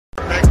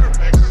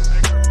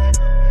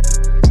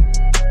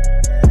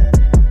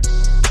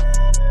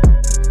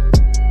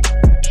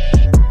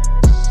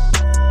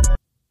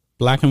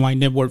Black and White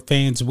Network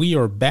fans, we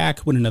are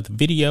back with another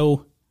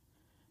video,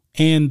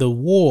 and the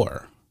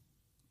war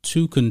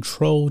to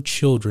control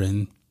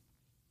children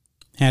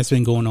has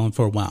been going on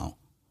for a while.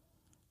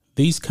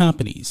 These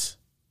companies,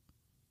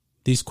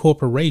 these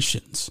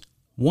corporations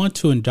want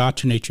to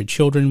indoctrinate your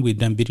children. We've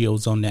done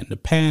videos on that in the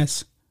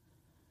past.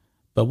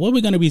 But what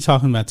we're going to be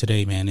talking about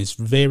today, man, is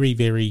very,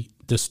 very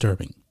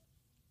disturbing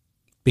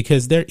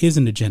because there is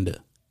an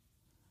agenda.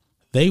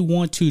 They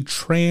want to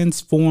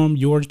transform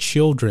your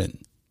children.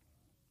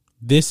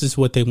 This is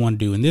what they want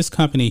to do. And this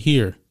company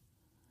here,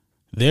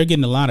 they're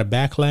getting a lot of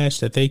backlash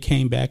that they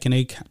came back and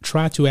they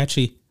try to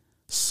actually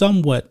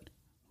somewhat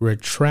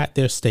retract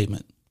their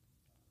statement.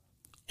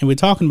 And we're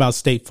talking about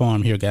State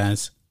Farm here,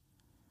 guys.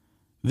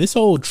 This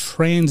whole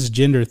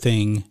transgender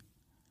thing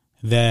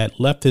that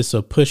leftists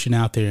are pushing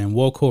out there and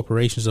woke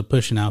corporations are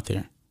pushing out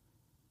there,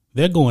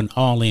 they're going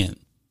all in.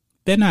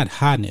 They're not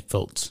hiding it,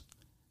 folks.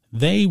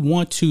 They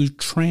want to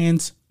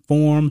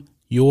transform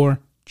your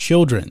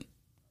children.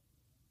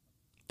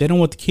 They don't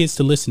want the kids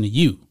to listen to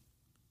you.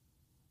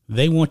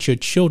 They want your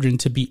children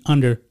to be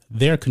under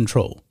their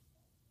control,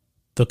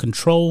 the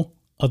control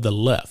of the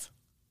left.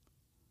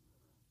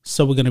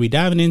 So we're going to be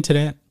diving into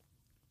that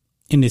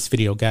in this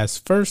video, guys.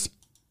 First,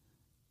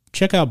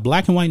 check out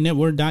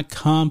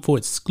blackandwhitenetwork.com for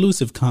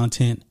exclusive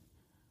content.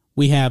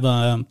 We have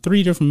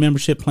 3 different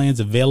membership plans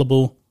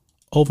available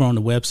over on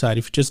the website.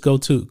 If you just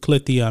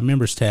click the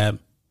members tab,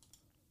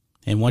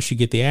 and once you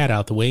get the ad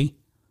out the way,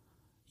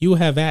 you will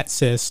have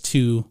access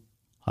to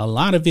a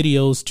lot of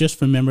videos just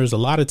for members, a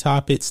lot of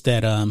topics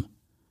that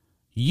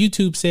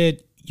YouTube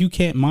said you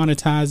can't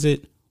monetize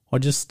it, or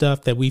just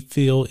stuff that we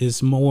feel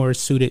is more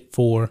suited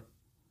for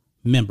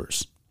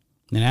members.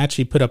 And I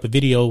actually put up a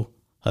video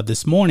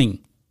this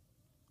morning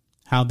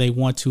how they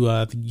want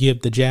to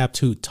give the jab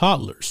to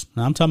toddlers.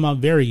 Now, I'm talking about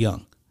very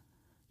young.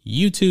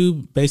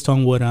 YouTube, based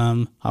on what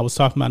I was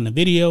talking about in the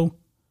video,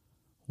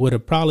 would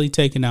have probably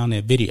taken down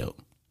that video.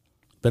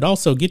 But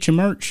also get your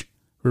merch.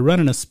 We're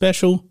running a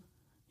special.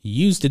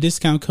 Use the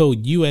discount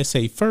code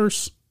USA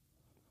First.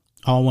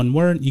 All one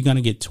word. You're going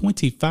to get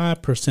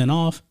 25%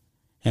 off.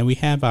 And we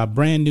have our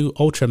brand new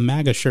Ultra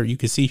MAGA shirt you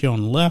can see here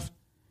on the left.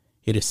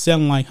 It is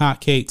selling like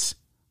hotcakes.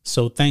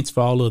 So thanks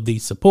for all of the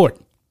support.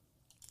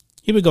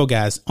 Here we go,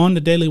 guys. On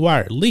the Daily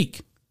Wire,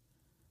 leak.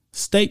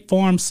 State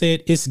Farm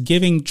said it's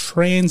giving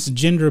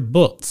transgender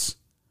books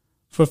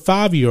for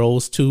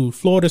 5-year-olds to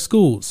Florida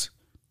schools.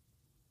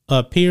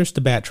 Appears to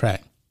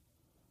backtrack.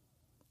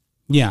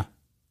 Yeah,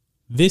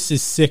 this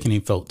is sickening,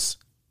 folks.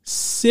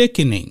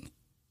 Sickening.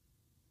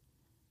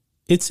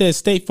 It says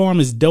State Farm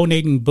is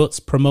donating books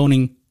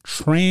promoting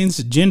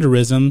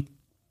transgenderism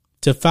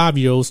to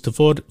 5-year-olds to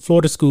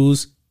Florida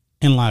schools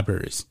and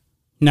libraries.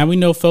 Now, we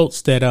know,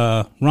 folks, that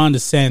Ron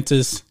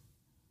DeSantis,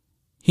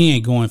 he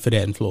ain't going for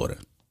that in Florida.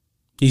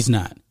 He's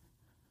not.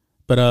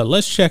 But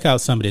let's check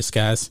out some of this,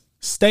 guys.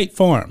 State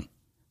Farm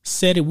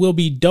said it will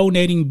be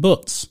donating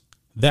books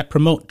that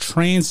promote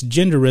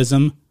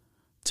transgenderism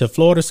to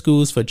Florida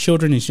schools for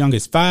children as young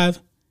as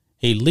 5.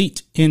 A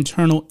leaked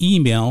internal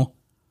email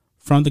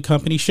from the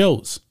company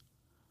shows.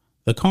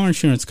 The car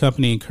insurance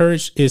company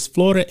encouraged its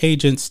Florida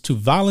agents to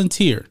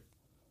volunteer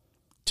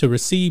to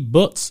receive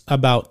books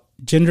about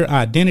gender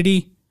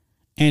identity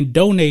and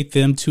donate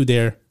them to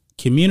their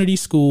community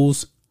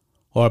schools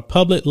or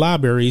public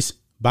libraries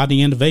by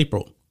the end of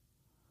April.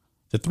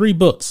 The 3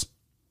 books,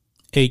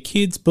 a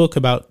kid's book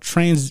about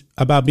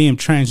being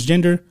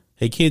transgender,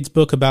 a kid's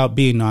book about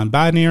being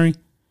non-binary,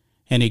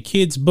 and a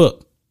kid's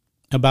book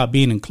about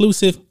being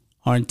inclusive,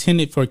 are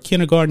intended for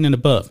kindergarten and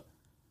above.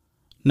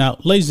 Now,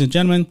 ladies and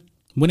gentlemen,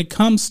 when it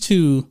comes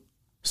to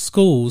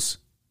schools,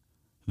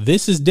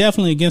 this is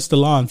definitely against the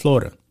law in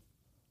Florida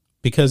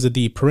because of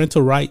the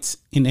parental rights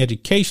in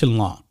education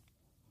law.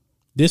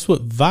 This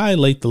would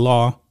violate the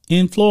law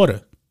in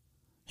Florida.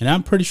 And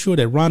I'm pretty sure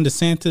that Ron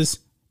DeSantis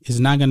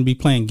is not going to be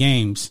playing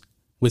games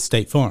with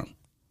State Farm.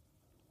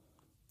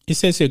 It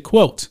says here,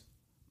 quote,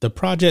 the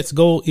project's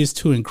goal is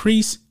to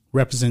increase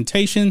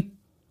representation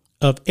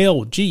of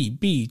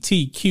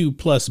LGBTQ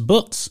plus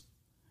books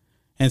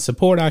and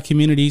support our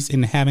communities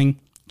in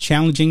having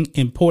challenging,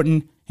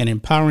 important, and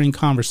empowering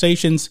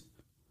conversations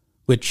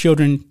with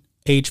children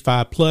age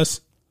 5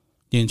 plus.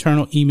 The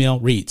internal email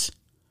reads,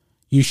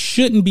 you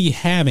shouldn't be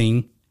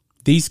having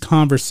these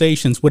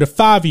conversations with a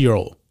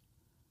 5-year-old.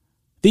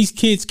 These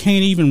kids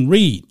can't even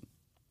read.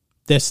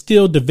 They're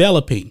still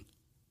developing.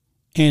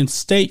 And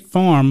State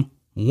Farm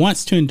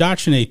wants to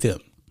indoctrinate them.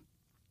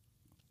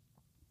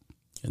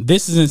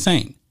 This is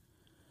insane.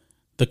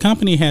 The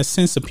company has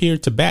since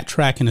appeared to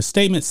backtrack in a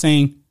statement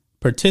saying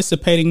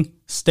participating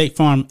State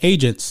Farm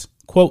agents,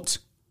 quote,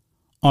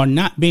 are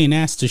not being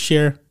asked to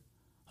share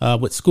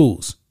with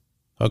schools,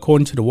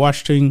 according to the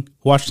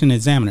Washington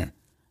Examiner.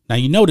 Now,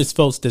 you notice,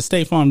 folks, that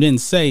State Farm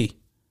didn't say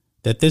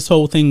that this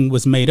whole thing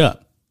was made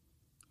up.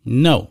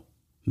 No,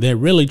 they're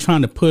really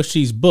trying to push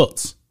these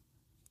books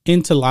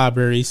into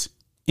libraries,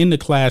 into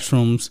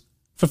classrooms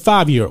for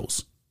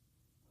 5-year-olds.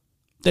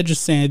 They're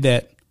just saying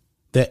that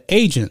the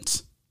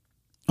agents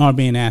are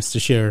being asked to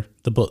share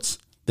the books.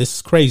 This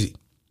is crazy.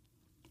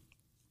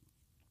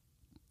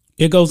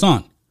 It goes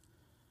on.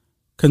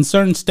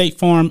 Concerned State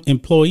Farm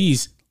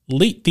employees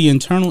leaked the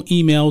internal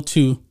email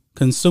to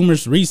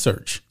Consumers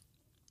Research,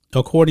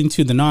 according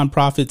to the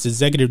nonprofit's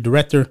executive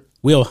director,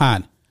 Will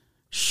Hyde.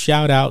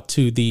 Shout out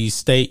to the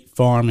State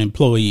Farm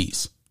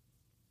employees.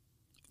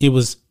 It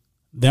was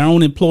their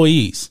own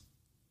employees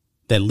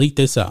that leaked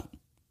this out.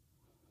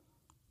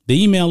 The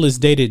email is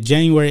dated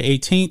January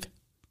 18th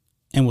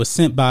and was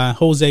sent by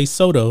Jose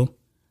Soto,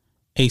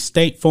 a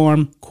State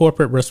Farm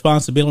corporate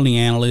responsibility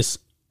analyst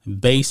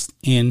based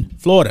in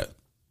Florida.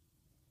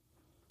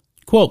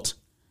 Quote,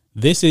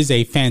 "This is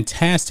a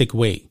fantastic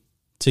way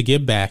to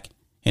give back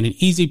and an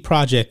easy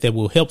project that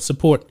will help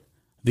support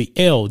the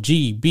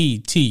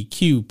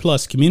LGBTQ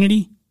plus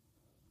community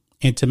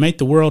and to make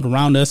the world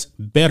around us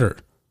better,"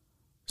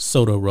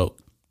 Soto wrote.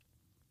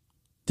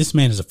 This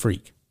man is a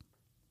freak.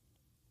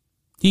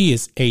 He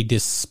is a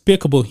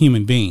despicable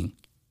human being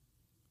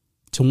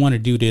to want to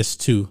do this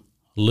to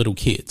little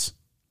kids.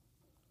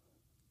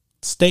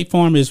 State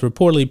Farm is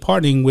reportedly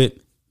partnering with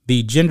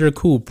the Gender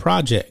Cool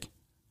Project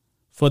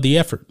for the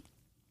effort.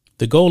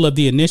 The goal of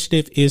the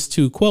initiative is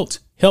to, quote,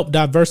 "help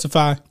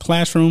diversify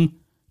classroom,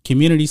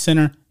 community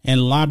center,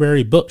 and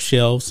library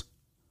bookshelves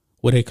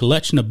with a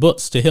collection of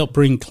books to help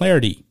bring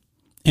clarity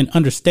and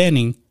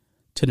understanding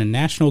to the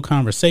national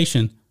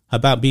conversation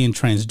about being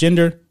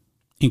transgender,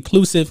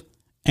 inclusive,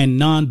 and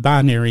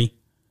non-binary,"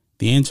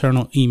 the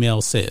internal email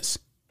says.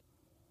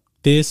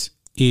 This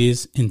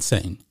is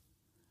insane.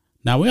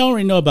 Now, we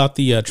already know about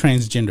the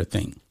transgender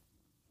thing.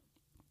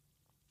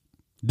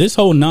 This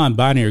whole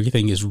non-binary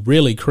thing is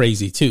really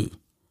crazy, too.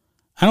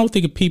 I don't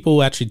think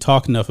people actually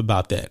talk enough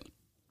about that.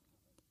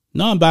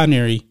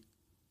 Non-binary,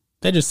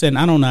 they just said,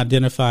 I don't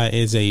identify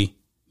as a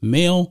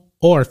male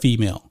or a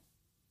female,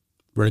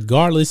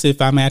 regardless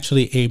if I'm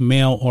actually a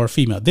male or a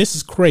female. This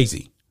is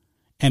crazy.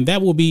 And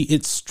that will be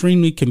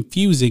extremely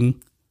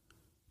confusing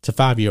to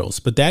 5-year-olds.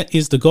 But that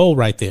is the goal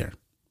right there.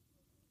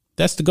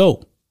 That's the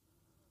goal.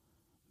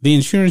 The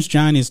insurance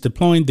giant is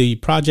deploying the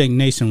project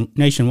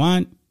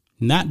nationwide,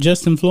 not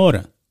just in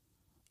Florida.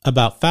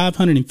 About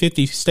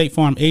 550 State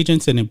Farm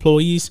agents and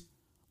employees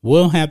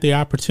will have the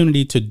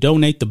opportunity to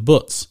donate the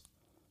books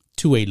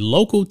to a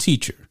local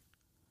teacher,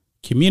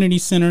 community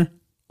center,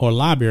 or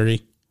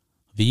library,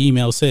 the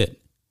email said.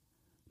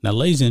 Now,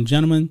 ladies and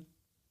gentlemen,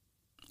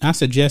 I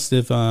suggest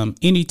if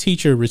any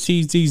teacher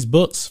receives these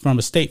books from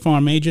a State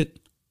Farm agent,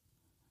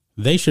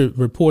 they should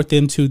report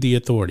them to the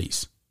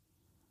authorities,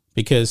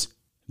 because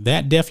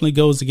that definitely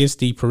goes against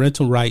the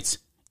parental rights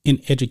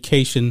in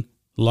education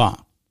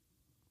law,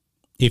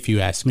 if you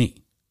ask me.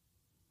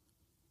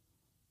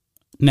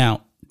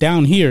 Now,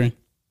 down here,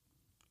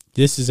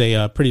 this is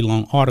a pretty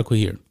long article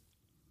here.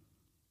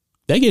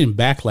 They're getting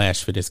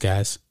backlash for this,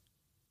 guys.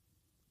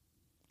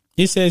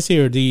 It says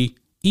here, the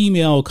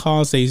email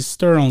caused a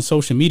stir on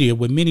social media,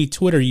 with many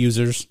Twitter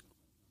users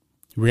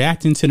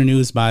reacting to the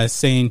news by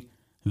saying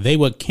they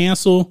would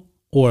cancel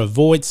or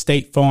avoid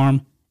State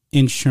Farm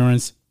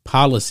insurance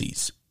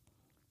policies.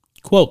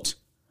 Quote,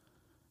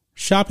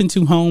 "Shopping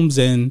 2 homes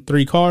and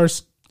 3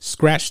 cars,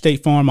 scratch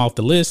State Farm off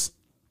the list.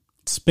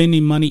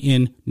 Spending money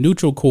in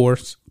neutral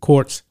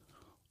courts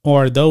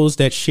or those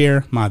that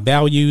share my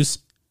values.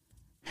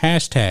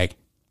 Hashtag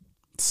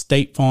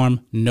State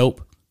Farm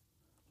nope,"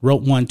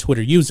 wrote one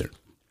Twitter user.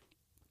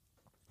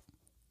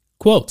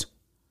 Quote,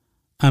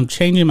 "I'm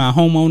changing my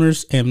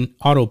homeowners and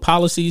auto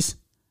policies.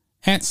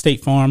 At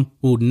State Farm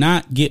will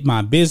not get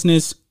my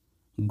business.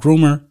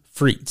 Groomer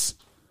freaks."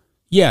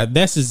 Yeah,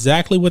 that's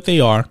exactly what they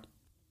are.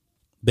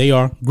 They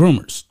are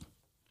groomers.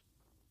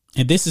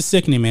 And this is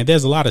sickening, man.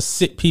 There's a lot of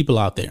sick people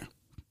out there.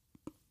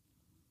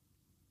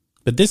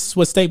 But this is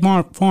what State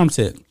Farm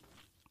said.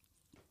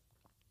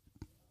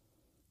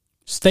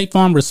 State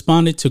Farm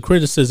responded to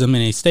criticism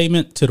in a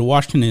statement to the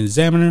Washington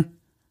Examiner,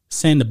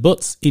 saying the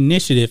book's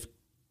initiative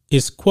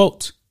is,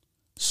 quote,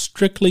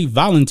 "strictly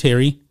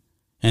voluntary,"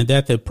 and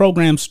that the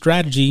program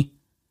strategy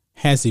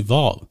has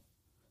evolved.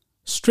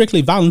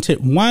 Strictly voluntary.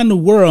 Why in the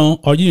world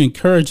are you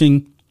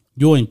encouraging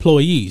your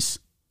employees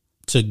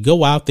to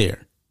go out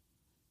there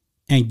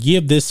and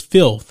give this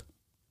filth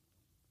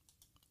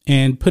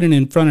and put it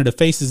in front of the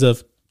faces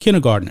of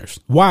kindergartners?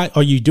 Why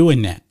are you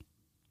doing that?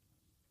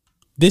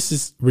 This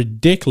is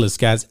ridiculous,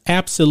 guys.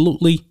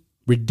 Absolutely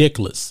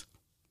ridiculous.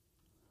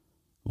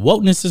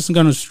 Wokeness isn't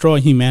going to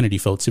destroy humanity,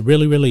 folks. It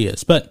really, really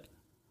is. But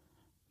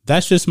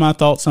that's just my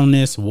thoughts on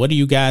this. What do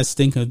you guys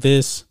think of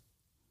this?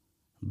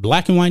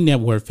 Black and White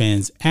Network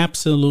fans,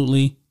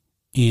 absolutely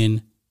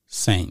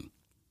insane.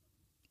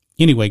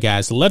 Anyway,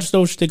 guys, let us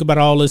know what you think about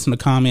all this in the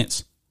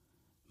comments.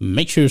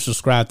 Make sure you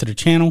subscribe to the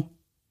channel,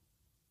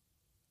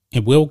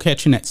 and we'll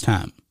catch you next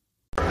time.